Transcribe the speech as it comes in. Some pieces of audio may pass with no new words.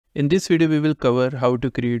In this video, we will cover how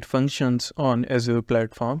to create functions on Azure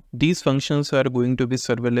platform. These functions are going to be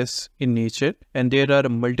serverless in nature and there are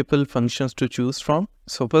multiple functions to choose from.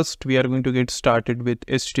 So first we are going to get started with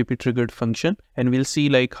HTTP triggered function and we'll see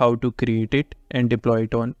like how to create it and deploy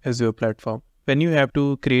it on Azure platform. When you have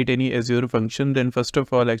to create any Azure function, then first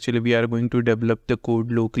of all, actually we are going to develop the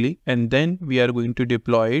code locally and then we are going to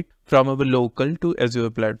deploy it from our local to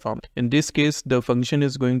Azure platform. In this case, the function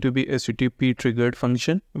is going to be HTTP triggered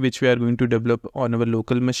function, which we are going to develop on our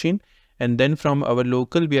local machine. And then from our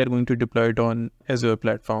local, we are going to deploy it on Azure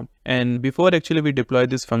platform. And before actually we deploy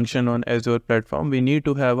this function on Azure platform, we need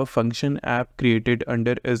to have a function app created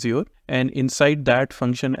under Azure. And inside that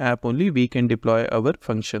function app only, we can deploy our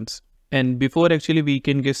functions. And before actually we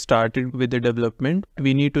can get started with the development,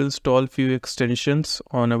 we need to install few extensions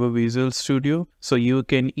on our Visual Studio. So you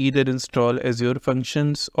can either install Azure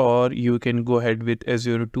Functions or you can go ahead with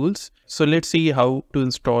Azure Tools. So let's see how to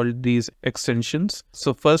install these extensions.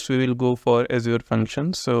 So first we will go for Azure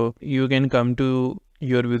Functions. So you can come to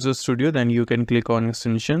your Visual Studio, then you can click on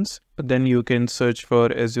extensions. Then you can search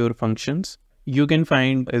for Azure Functions. You can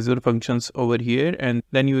find Azure Functions over here and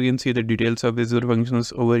then you can see the details of Azure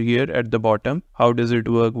Functions over here at the bottom. How does it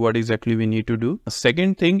work? What exactly we need to do?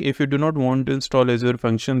 Second thing, if you do not want to install Azure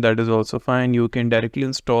Function, that is also fine. You can directly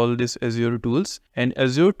install this Azure Tools and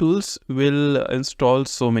Azure Tools will install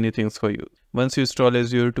so many things for you. Once you install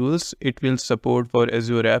Azure Tools, it will support for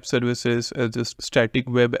Azure App Services, Azure Static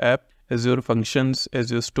Web App, Azure Functions,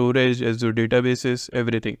 Azure Storage, Azure Databases,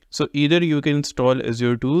 everything. So either you can install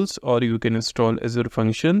Azure Tools or you can install Azure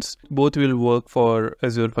Functions. Both will work for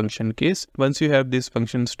Azure Function case. Once you have this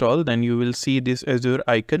function installed, then you will see this Azure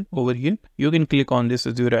icon over here. You can click on this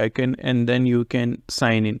Azure icon and then you can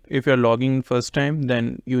sign in. If you're logging in first time,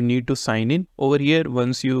 then you need to sign in. Over here,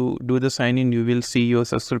 once you do the sign in, you will see your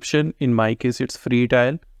subscription. In my case, it's free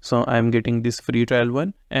trial. So I'm getting this free trial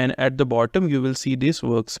one, and at the bottom you will see this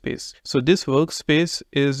workspace. So this workspace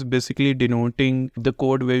is basically denoting the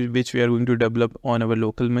code which we are going to develop on our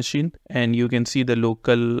local machine, and you can see the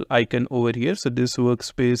local icon over here. So this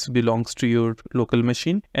workspace belongs to your local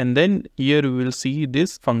machine, and then here we will see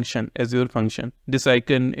this function, Azure Function. This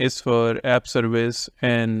icon is for app service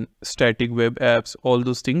and static web apps, all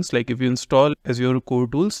those things. Like if you install Azure Core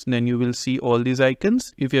Tools, then you will see all these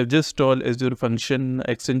icons. If you have just installed Azure Function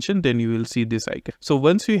extension, then you will see this icon. So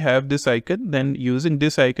once we have this icon, then using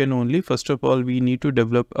this icon only, first of all, we need to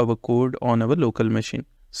develop our code on our local machine.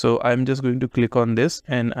 So I'm just going to click on this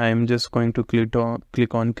and I'm just going to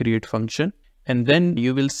click on create function. And then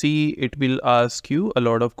you will see it will ask you a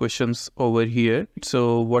lot of questions over here.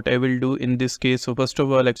 So what I will do in this case, so first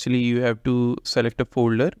of all, actually you have to select a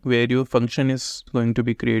folder where your function is going to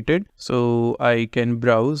be created. So I can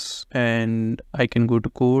browse and I can go to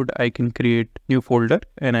code, I can create new folder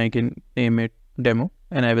and I can name it demo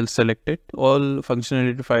and I will select it. All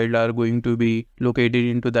functionality files are going to be located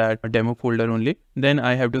into that demo folder only. Then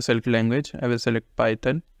I have to select language. I will select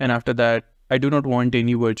Python, and after that I do not want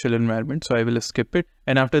any virtual environment, so I will skip it.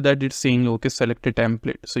 And after that it's saying, okay, select a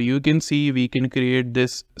template. So you can see we can create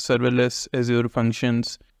this serverless Azure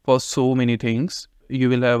Functions for so many things. You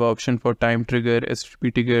will have option for time trigger,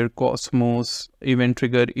 HTTP trigger, Cosmos, event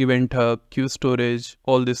trigger, event hub, queue storage,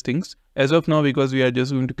 all these things. As of now, because we are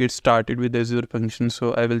just going to get started with Azure Function,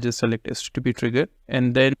 so I will just select HTTP trigger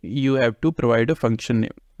and then you have to provide a function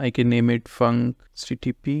name. I can name it func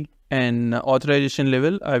HTTP. And authorization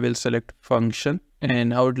level, I will select function.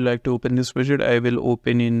 And how would you like to open this widget? I will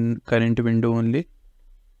open in current window only.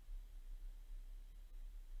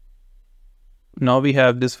 Now we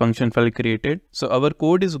have this function file created. So our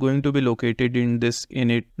code is going to be located in this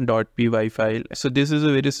init.py file. So this is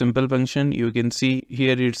a very simple function. You can see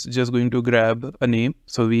here it's just going to grab a name.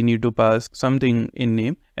 So we need to pass something in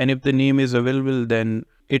name. And if the name is available, then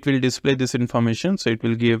it will display this information. So it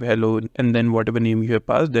will give hello and then whatever name you have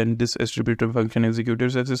passed, then this HTTP function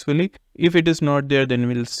executed successfully. If it is not there, then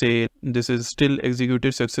we'll say this is still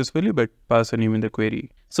executed successfully, but pass a name in the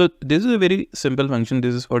query. So this is a very simple function.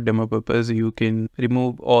 This is for demo purpose. You can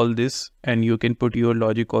remove all this and you can put your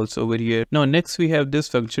logic also over here. Now next we have this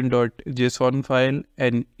function.json file,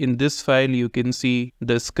 and in this file you can see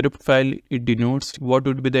the script file. It denotes what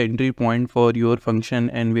would be the entry point for your function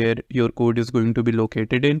and where your code is going to be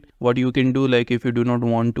located in. What you can do, like if you do not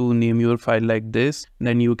want to name your file like this,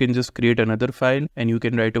 then you can just create another file and you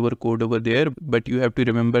can write our code over there. But you have to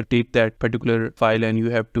remember, take that particular file and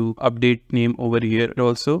you have to update name over here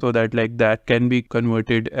also, so that like that can be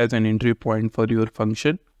converted as an entry point for your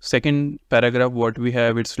function. Second paragraph, what we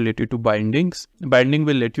have, it's related to bindings. Binding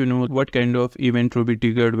will let you know what kind of event will be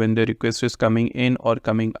triggered when the request is coming in or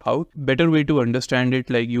coming out. Better way to understand it,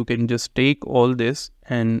 like you can just take all this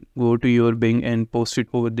and go to your Bing and post it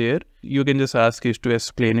over there. You can just ask it to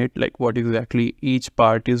explain it, like what exactly each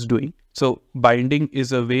part is doing. So binding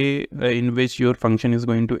is a way in which your function is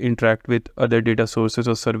going to interact with other data sources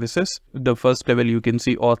or services. The first level you can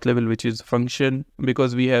see auth level, which is function.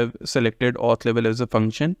 Because we have selected auth level as a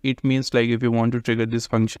function, it means like if you want to trigger this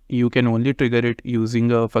function, you can only trigger it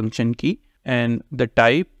using a function key. And the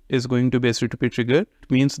type is going to be HTTP trigger.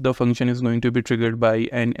 It means the function is going to be triggered by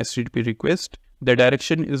an HTTP request. The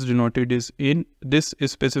direction is denoted as in. This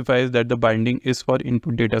specifies that the binding is for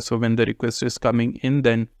input data. So when the request is coming in,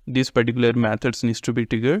 then these particular methods needs to be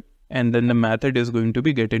triggered, and then the method is going to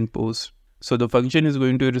be get and post. So the function is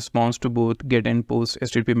going to respond to both get and post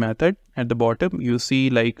HTTP method. At the bottom, you see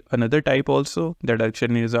like another type also. The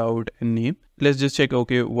direction is out and name. Let's just check,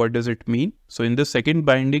 okay, what does it mean? So in the second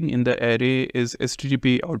binding in the array is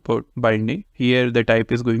HTTP output binding. Here the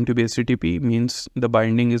type is going to be HTTP, means the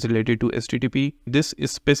binding is related to HTTP. This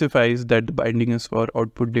specifies that the binding is for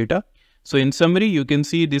output data. So in summary, you can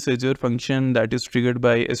see this Azure function that is triggered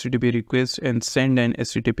by HTTP request and send an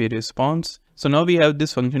HTTP response. So now we have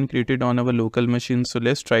this function created on our local machine. So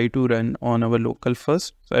let's try to run on our local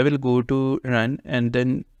first. So I will go to run and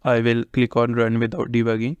then I will click on run without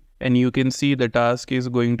debugging. And you can see the task is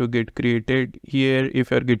going to get created here.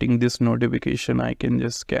 If you're getting this notification, I can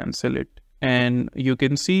just cancel it. And you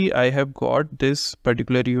can see I have got this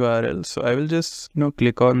particular URL. So I will just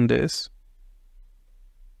click on this.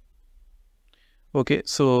 Okay,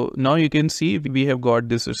 so now you can see we have got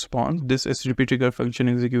this response. This HTTP trigger function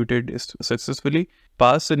executed successfully.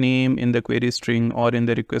 Pass a name in the query string or in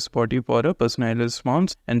the request body for a personalized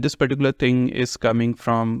response. And this particular thing is coming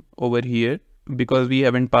from over here because we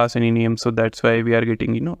haven't passed any name. So that's why we are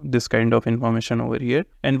getting, this kind of information over here.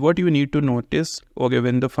 And what you need to notice, okay,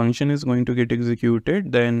 when the function is going to get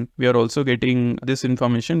executed, then we are also getting this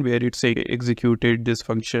information where it say executed this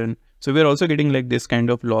function. So we're also getting like this kind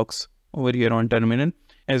of logs over here on terminal.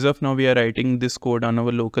 As of now, we are writing this code on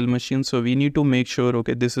our local machine. So we need to make sure,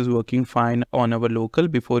 okay, this is working fine on our local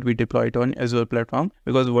before we deploy it on Azure platform,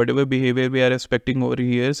 because whatever behavior we are expecting over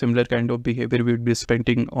here, similar kind of behavior we would be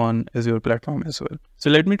expecting on Azure platform as well. So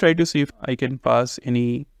let me try to see if I can pass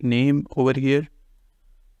any name over here.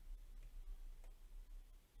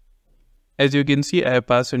 As you can see, I have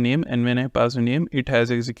passed a name, and when I pass a name, it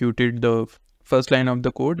has executed the first line of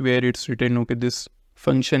the code where it's written, okay, this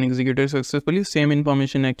function executed successfully. Same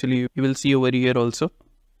information actually you will see over here also.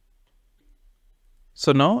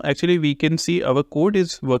 So now actually we can see our code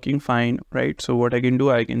is working fine, right? So what I can do,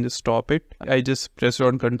 I can just stop it. I just press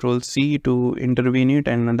on Control C to intervene it,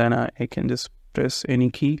 and then I can just press any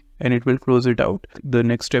key and it will close it out. The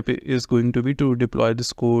next step is going to be to deploy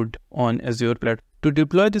this code on Azure platform. To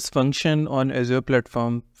deploy this function on Azure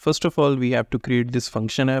platform, first of all, we have to create this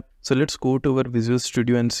function app. So let's go to our Visual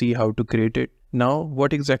Studio and see how to create it. Now,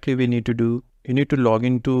 what exactly we need to do? You need to log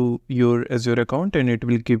into your Azure account and it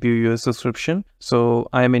will give you your subscription. So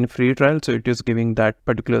I am in free trial, so it is giving that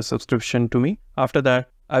particular subscription to me. After that,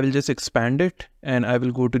 I will just expand it and I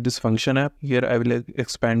will go to this function app. Here I will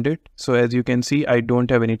expand it. So as you can see, I don't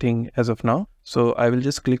have anything as of now. So I will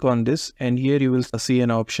just click on this, and here you will see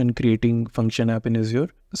an option creating function app in Azure.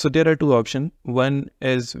 So there are two options. One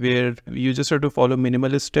is where you just have to follow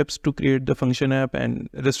minimalist steps to create the function app, and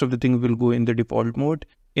the rest of the things will go in the default mode.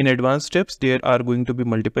 In advanced steps, there are going to be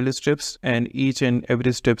multiple steps, and each and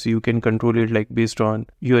every steps you can control it like based on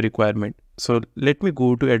your requirement. So let me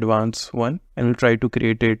go to advanced one and we'll try to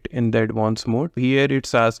create it in the advanced mode. Here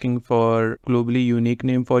it's asking for globally unique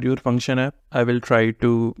name for your function app. I will try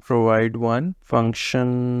to provide one,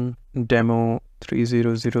 function demo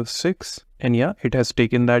 3006, and yeah, it has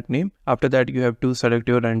taken that name. After that, you have to select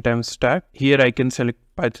your runtime stack. Here I can select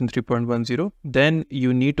Python 3.10. Then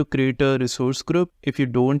you need to create a resource group. If you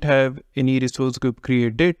don't have any resource group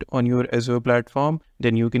created on your Azure platform,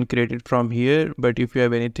 then you can create it from here. But if you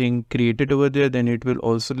have anything created over there, then it will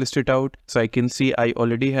also list it out. So I can see I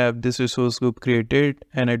already have this resource group created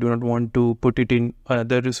and I do not want to put it in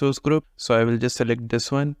another resource group. So I will just select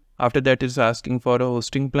this one. After that, it's asking for a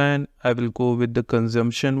hosting plan. I will go with the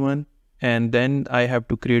consumption one. And then I have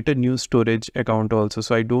to create a new storage account also.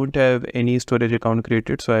 So I don't have any storage account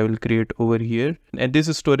created. So I will create over here. And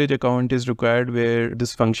this storage account is required where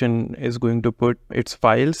this function is going to put its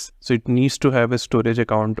files. So it needs to have a storage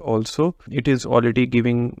account also. It is already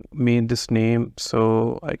giving me this name.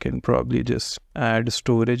 So I can probably just add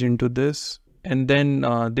storage into this. And then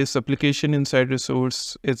this application inside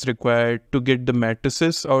resource is required to get the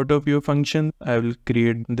matrices out of your function. I will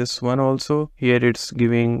create this one also. Here it's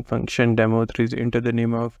giving function demo 3, enter the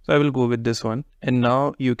name of, so I will go with this one. And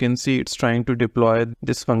now you can see it's trying to deploy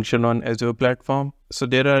this function on Azure platform. So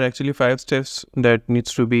there are actually 5 steps that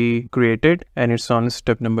needs to be created, and it's on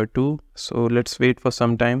step number 2. So let's wait for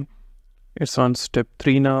some time. It's on step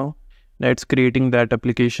 3 now. Now it's creating that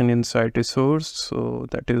application inside resource, so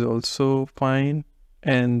that is also fine.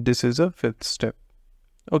 And this is a 5th step.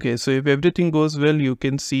 Okay, so if everything goes well, you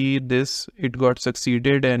can see this, it got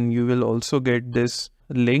succeeded, and you will also get this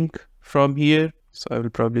link from here. So I will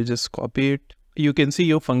probably just copy it. You can see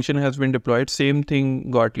your function has been deployed. Same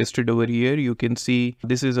thing got listed over here. You can see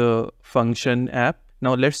this is a function app.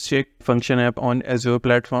 Now let's check function app on Azure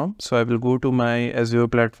platform. So I will go to my Azure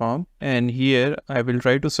platform, and here I will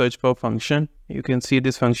try to search for function. You can see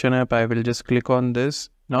this function app. I will just click on this.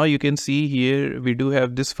 Now you can see here we do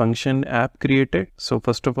have this function app created. So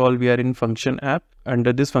first of all, we are in function app.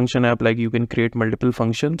 Under this function app, like, you can create multiple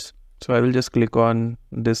functions. So I will just click on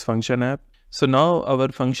this function app. So now our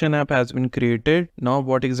function app has been created. Now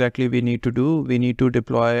what exactly we need to do? We need to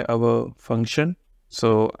deploy our function.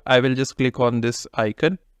 So I will just click on this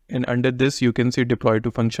icon, and under this you can see deploy to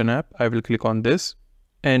function app. I will click on this,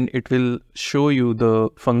 and it will show you the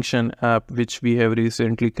function app which we have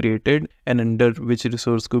recently created and under which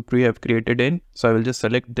resource group we have created in. So I will just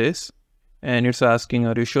select this, and it's asking,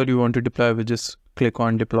 are you sure you want to deploy? We just click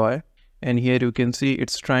on deploy. And here you can see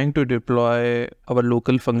it's trying to deploy our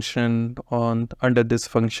local function on under this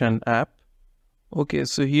function app. Okay,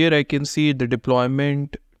 so here I can see the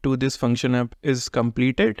deployment to this function app is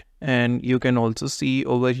completed, and you can also see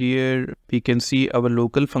over here we can see our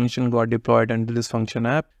local function got deployed under this function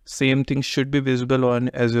app. Same thing should be visible on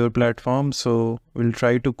Azure platform, so we'll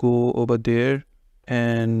try to go over there,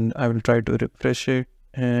 and I will try to refresh it,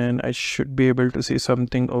 and I should be able to see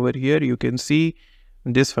something over here. You can see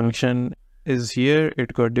this function is here,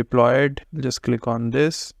 it got deployed. Just click on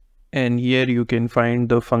this, and here you can find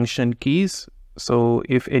the function keys. So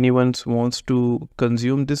if anyone wants to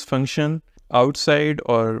consume this function outside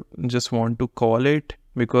or just want to call it,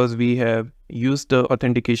 because we have used the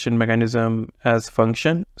authentication mechanism as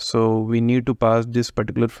function, so we need to pass this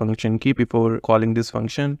particular function key before calling this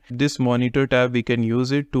function. This monitor tab, we can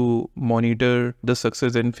use it to monitor the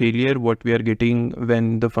success and failure what we are getting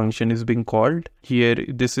when the function is being called. Here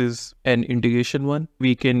this is an integration one.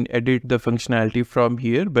 We can edit the functionality from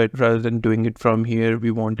here, but rather than doing it from here,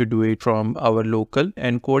 we want to do it from our local.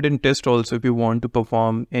 And code and test also, if you want to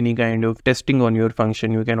perform any kind of testing on your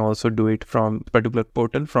function, you can also do it from particular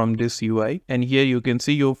portal from this UI. And here you can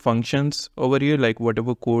see your functions over here, like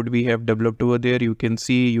whatever code we have developed over there, you can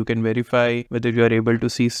see, you can verify whether you are able to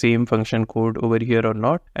see same function code over here or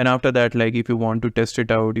not. And after that, like if you want to test it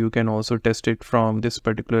out, you can also test it from this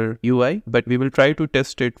particular UI, but we will try to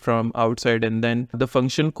test it from outside, and then the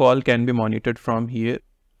function call can be monitored from here.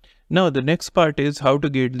 Now the next part is how to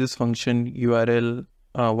get this function URL.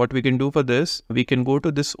 What we can do for this, we can go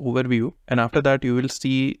to this overview, and after that you will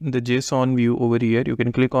see the JSON view over here. You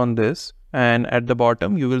can click on this, and at the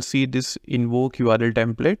bottom you will see this invoke URL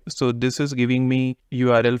template. So this is giving me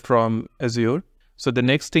URL from Azure. So the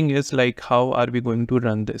next thing is like, how are we going to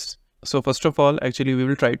run this? So first of all, actually we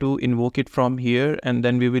will try to invoke it from here, and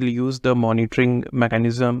then we will use the monitoring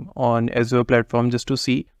mechanism on Azure platform just to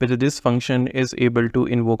see whether this function is able to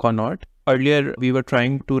invoke or not. Earlier we were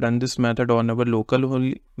trying to run this method on our local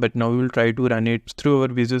only, but now we will try to run it through our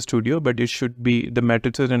Visual Studio, but it should be, the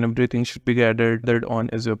matrices and everything should be gathered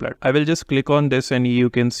on Azure platform. I will just click on this, and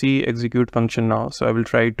you can see execute function now. So I will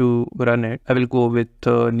try to run it. I will go with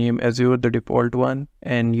name Azure, the default one,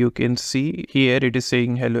 and you can see here it is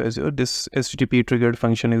saying hello Azure. This HTTP triggered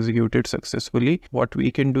function executed successfully. What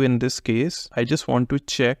we can do in this case, I just want to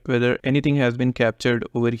check whether anything has been captured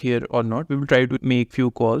over here or not. We will try to make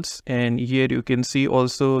few calls, and here you can see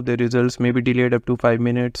also the results may be delayed up to 5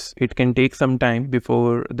 minutes. It can take some time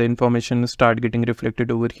before the information start getting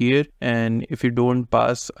reflected over here. And if you don't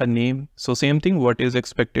pass a name, so same thing, what is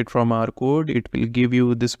expected from our code, it will give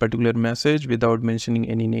you this particular message without mentioning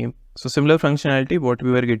any name. So similar functionality what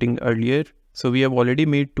we were getting earlier. So we have already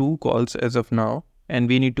made 2 calls as of now, and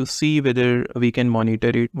we need to see whether we can monitor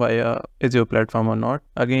it via Azure platform or not.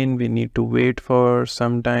 Again, we need to wait for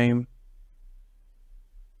some time.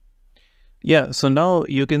 Yeah, so now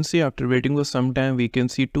you can see after waiting for some time, we can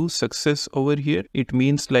see 2 success over here. It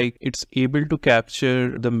means like it's able to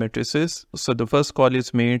capture the matrices. So the first call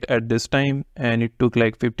is made at this time and it took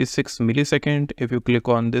like 56 milliseconds. If you click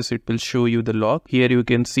on this, it will show you the log. Here you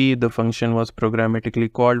can see the function was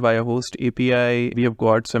programmatically called via host API. We have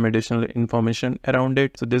got some additional information around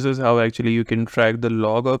it. So this is how actually you can track the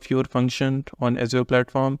log of your function on Azure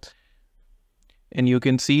platform. And you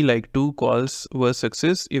can see like 2 calls were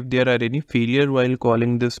success. If there are any failure while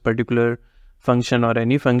calling this particular function or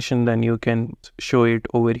any function, then you can show it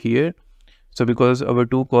over here. So because our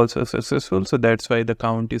 2 calls are successful, so that's why the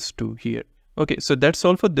count is 2 here. Okay, so that's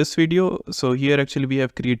all for this video. So here actually we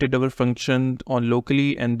have created our function on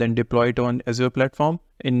locally and then deploy it on Azure platform.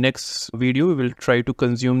 In next video, we will try to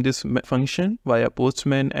consume this function via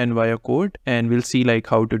Postman and via code, and we'll see like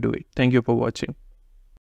how to do it. Thank you for watching.